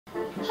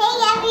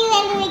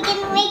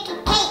gonna make a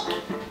cake.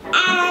 And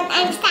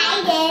I'm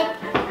excited.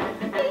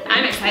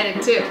 I'm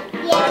excited too.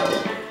 Yeah.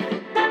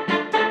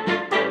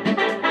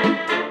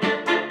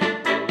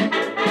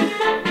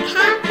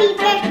 Happy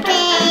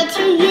birthday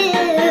to you.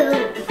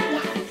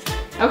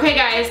 Yeah. Okay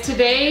guys,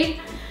 today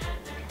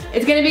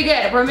it's gonna be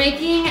good. We're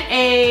making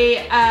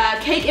a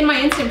cake in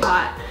my Instant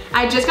Pot.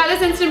 I just got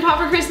this Instant Pot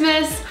for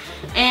Christmas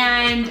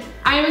and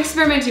I'm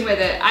experimenting with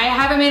it. I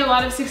haven't made a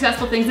lot of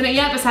successful things in it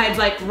yet besides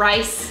like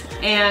rice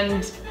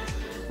and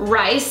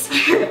rice.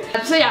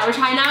 So yeah, we're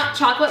trying out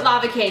chocolate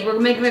lava cake. We're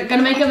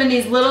gonna make them in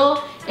these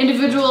little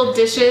individual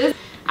dishes.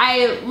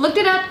 I looked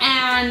it up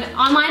and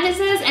online it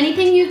says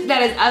anything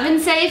that is oven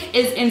safe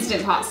is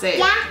Instant Pot safe.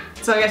 Yeah.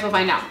 So I guess we'll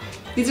find out.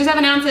 These are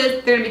 7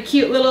 ounces. They're gonna be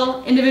cute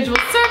little individual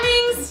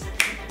servings.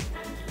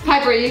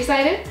 Piper, are you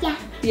excited? Yeah.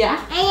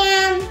 Yeah? I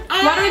am.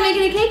 What are we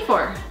making a cake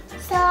for?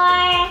 So.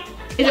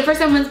 Is it for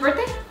someone's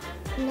birthday?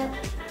 No.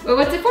 Well,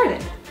 what's it for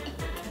then?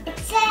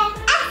 It's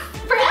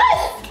For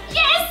us!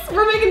 Yes!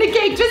 We're making a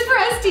cake just for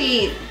us to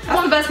eat.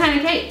 That's the best kind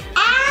of cake.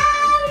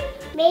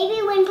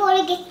 Maybe when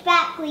Porter gets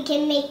back, we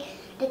can make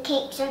the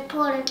cakes for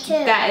Porter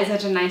too. That is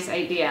such a nice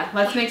idea.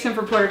 Let's make some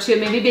for Porter too.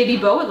 Maybe Baby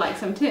Bo would like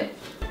some too.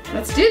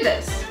 Let's do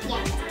this. Yeah,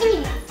 let's do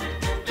this.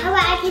 How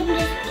about I can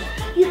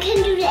just, you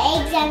can do the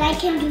eggs and I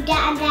can do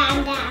that and that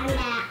and that and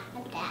that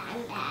and that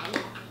and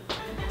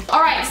that.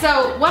 All right,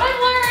 so what I've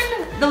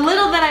learned, the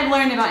little that I've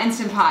learned about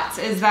Instant Pots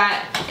is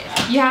that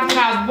you have to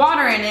have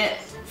water in it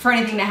for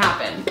anything to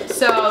happen.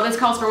 So this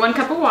calls for 1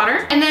 cup of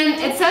water. And then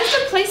it says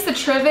to place the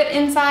trivet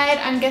inside.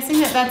 I'm guessing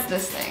that that's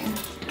this thing.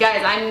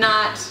 Guys, I'm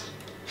not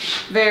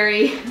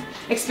very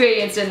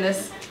experienced in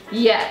this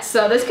yet.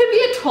 So this could be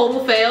a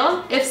total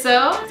fail. If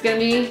so, it's gonna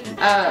be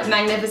a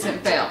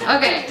magnificent fail.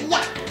 Okay,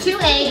 Yeah. 2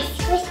 eggs.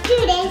 Let's do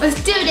this.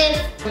 Let's do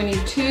this. We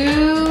need 2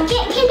 Can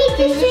I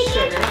do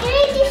sugar? Can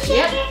I do sugar?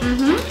 Yep,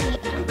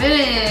 Dump it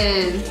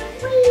in.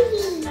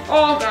 Whee.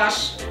 Oh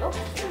gosh. Oh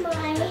my.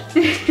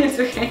 It's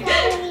okay.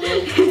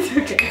 It's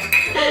okay.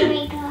 Oh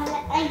my god.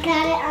 I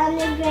got it on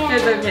the ground.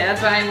 It's okay,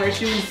 that's why I wear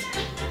shoes.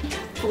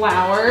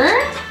 Flour.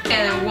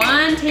 And then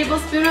 1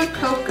 tablespoon of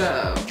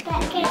cocoa. A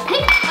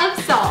pinch of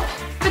salt.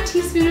 A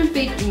teaspoon of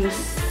baking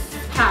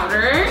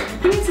powder.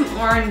 We need some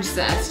orange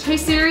zest. Hey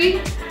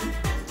Siri,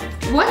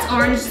 what's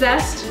orange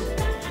zest?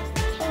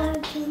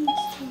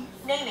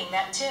 Naming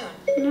that tune.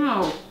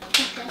 No.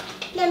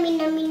 Nummy,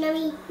 nummy,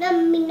 nummy,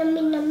 nummy, nummy,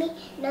 nummy, nummy,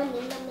 nummy,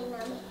 nummy,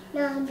 nummy,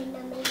 nummy,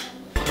 nummy.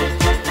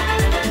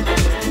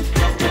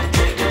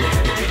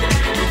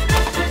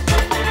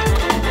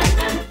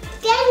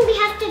 Then we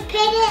have to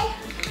put it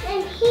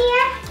in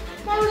here.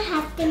 Then we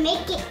have to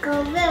make it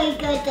go very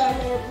good.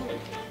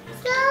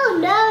 So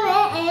now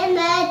it in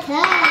the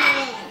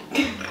time.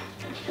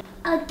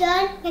 All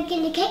done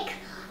making the cake.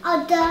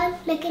 All done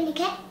making the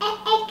cake.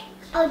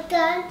 All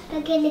done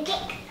making the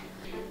cake.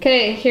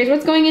 Okay, here's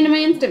what's going into my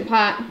Instant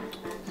Pot.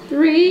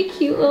 3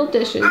 cute little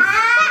dishes. I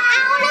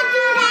want to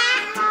do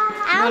that.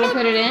 You want to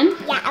put it in?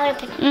 Yeah, I want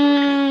to put it.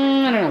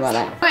 I don't know about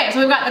that. Okay, so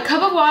we've got a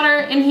cup of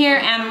water in here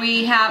and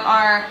we have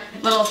our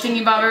little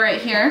thingy bobber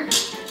right here.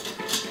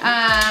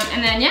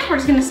 And then yeah, we're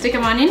just gonna stick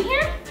them on in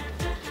here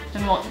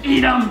and we'll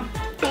eat them.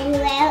 And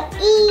we'll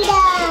eat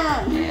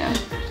them. Yeah.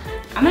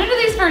 I'm gonna do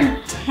these for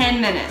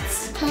 10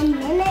 minutes 10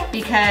 minutes.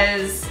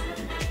 because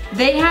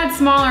they had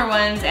smaller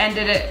ones and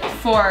did it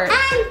for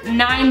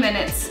 9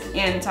 minutes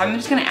in, so I'm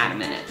just gonna add a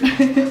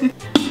minute.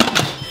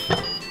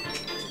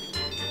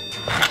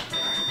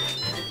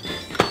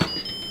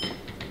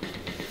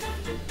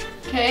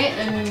 Okay,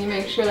 and you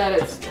make sure that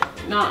it's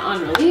not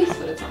on release,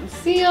 but it's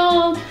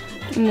unsealed.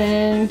 And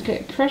then,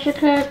 okay, pressure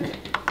cook.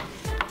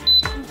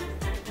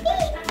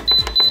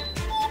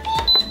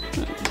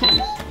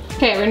 10.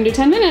 Okay, we're gonna do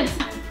 10 minutes.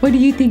 What do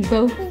you think,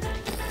 Bo?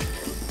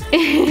 Do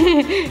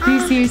you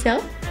see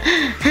yourself?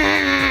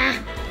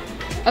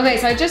 Okay,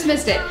 so I just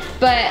missed it,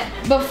 but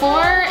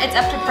before it's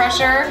up to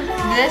pressure,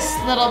 this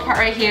little part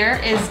right here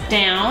is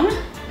down,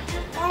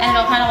 and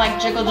it'll kind of like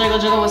jiggle, jiggle,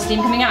 jiggle with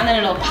steam coming out, and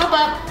then it'll pop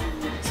up,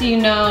 so you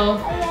know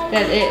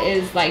that it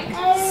is like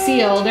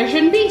sealed. There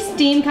shouldn't be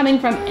steam coming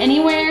from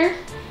anywhere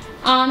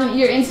on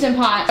your Instant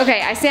Pot.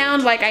 Okay, I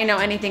sound like I know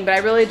anything, but I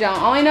really don't.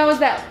 All I know is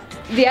that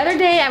the other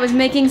day I was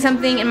making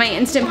something in my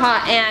Instant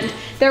Pot, and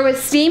there was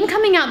steam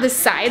coming out the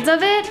sides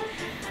of it.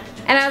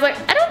 And I was like,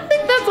 I don't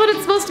think that's what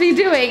it's supposed to be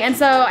doing. And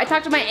so I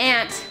talked to my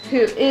aunt, who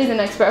is an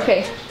expert.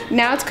 Okay,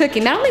 now it's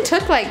cooking. That only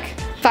took like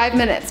 5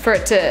 minutes for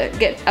it to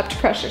get up to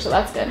pressure, so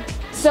that's good.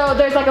 So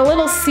there's like a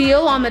little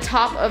seal on the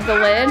top of the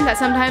lid that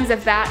sometimes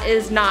if that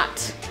is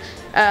not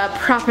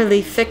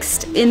properly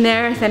fixed in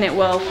there, then it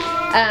will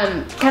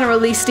kind of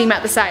release steam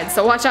out the sides.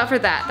 So watch out for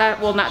that. That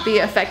will not be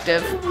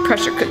effective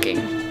pressure cooking.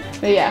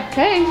 But yeah,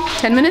 okay,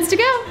 10 minutes to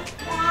go.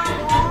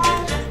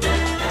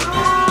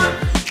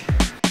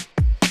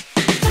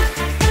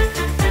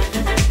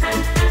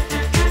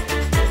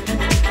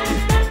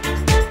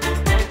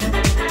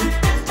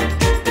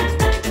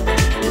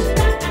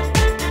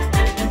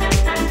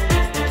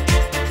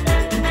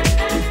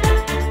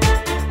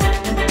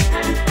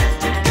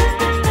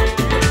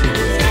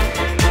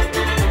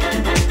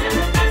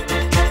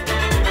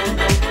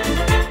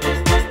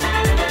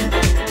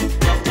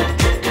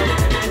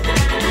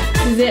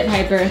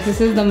 Piper.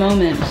 This is the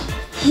moment.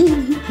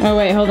 Oh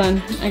wait, hold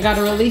on. I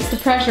gotta release the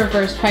pressure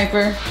first,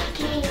 Piper.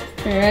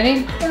 Are you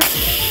ready?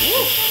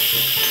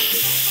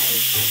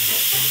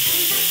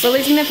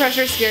 Releasing the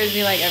pressure scares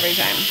me like every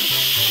time.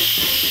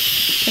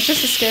 It's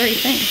just a scary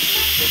thing.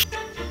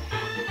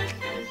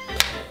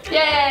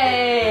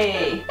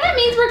 Yay! That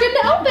means we're good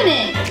to open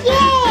it.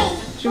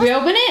 Yay! Should we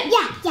open it?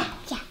 Yeah.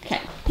 Okay.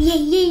 Yay!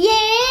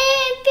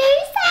 Very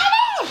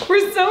excited!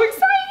 We're so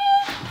excited!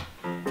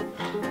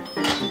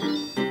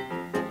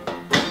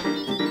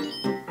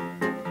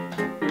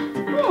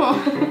 Oh,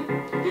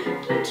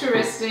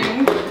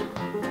 interesting.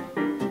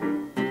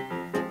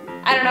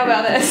 I don't know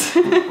about this.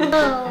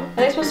 Oh. Are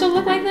they supposed to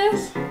look like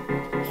this?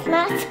 It's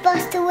not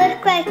supposed to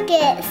look like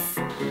this.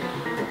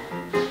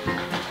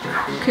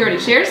 Okay, ready?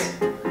 Cheers.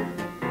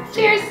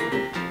 Cheers.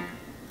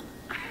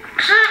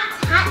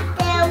 Hot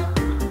though.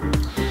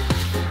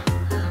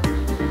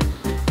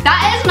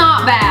 That is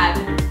not bad.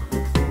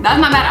 That's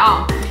not bad at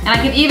all. And I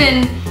can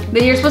even,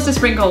 you're supposed to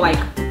sprinkle like,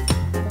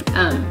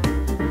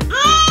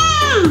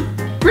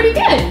 pretty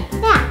good.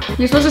 Yeah.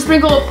 You're supposed to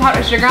sprinkle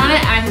powdered sugar on it,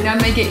 and I think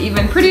that'll make it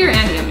even prettier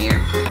and yummier.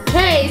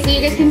 Okay, so you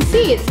guys can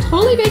see it's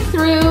totally baked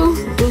through.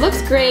 It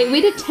looks great.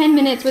 We did 10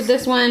 minutes with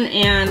this one,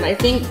 and I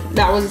think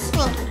that was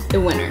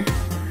the winner.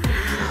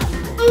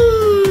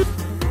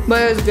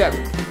 But it was good.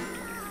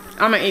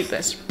 I'm gonna eat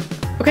this.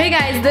 Okay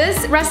guys,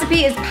 this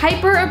recipe is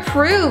Piper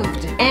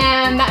approved,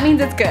 and that means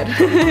it's good.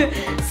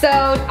 So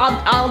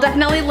I'll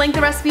definitely link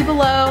the recipe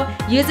below.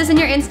 Use this in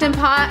your Instant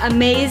Pot.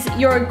 Amaze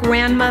your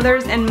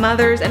grandmothers and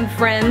mothers and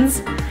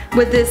friends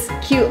with this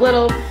cute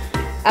little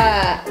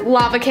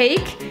lava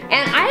cake.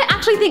 And I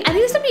think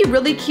this would be a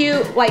really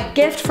cute like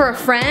gift for a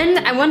friend.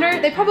 I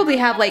wonder, they probably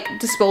have like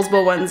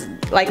disposable ones,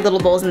 like little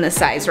bowls in this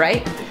size,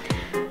 right?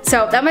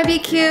 So that might be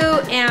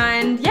cute,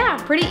 and yeah,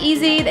 pretty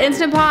easy. The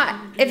Instant Pot,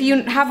 if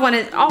you have one,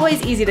 it's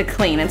always easy to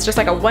clean. It's just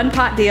like a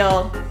one-pot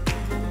deal.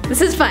 This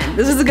is fun.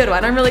 This is a good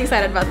one. I'm really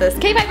excited about this.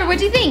 Okay, Piper,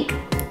 what'd you think?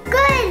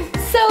 Good.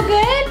 So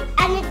good?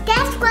 And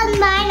this one's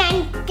mine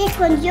and this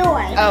one's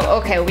yours. Oh,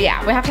 okay, well,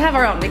 yeah, we have to have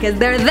our own because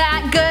they're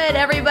that good,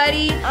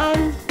 everybody.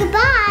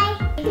 Goodbye.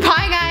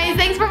 Bye, guys.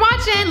 Thanks for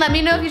watching. Let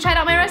me know if you tried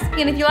out my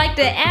recipe and if you liked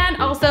it. And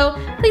also,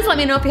 please let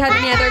me know if you have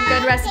any other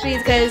good recipes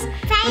because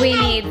we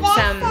need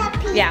some,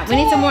 we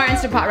need some more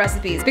Instant Pot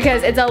recipes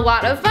because it's a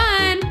lot of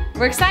fun.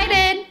 We're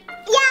excited.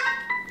 Yeah.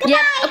 Goodbye.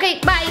 Yep. Okay,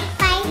 bye.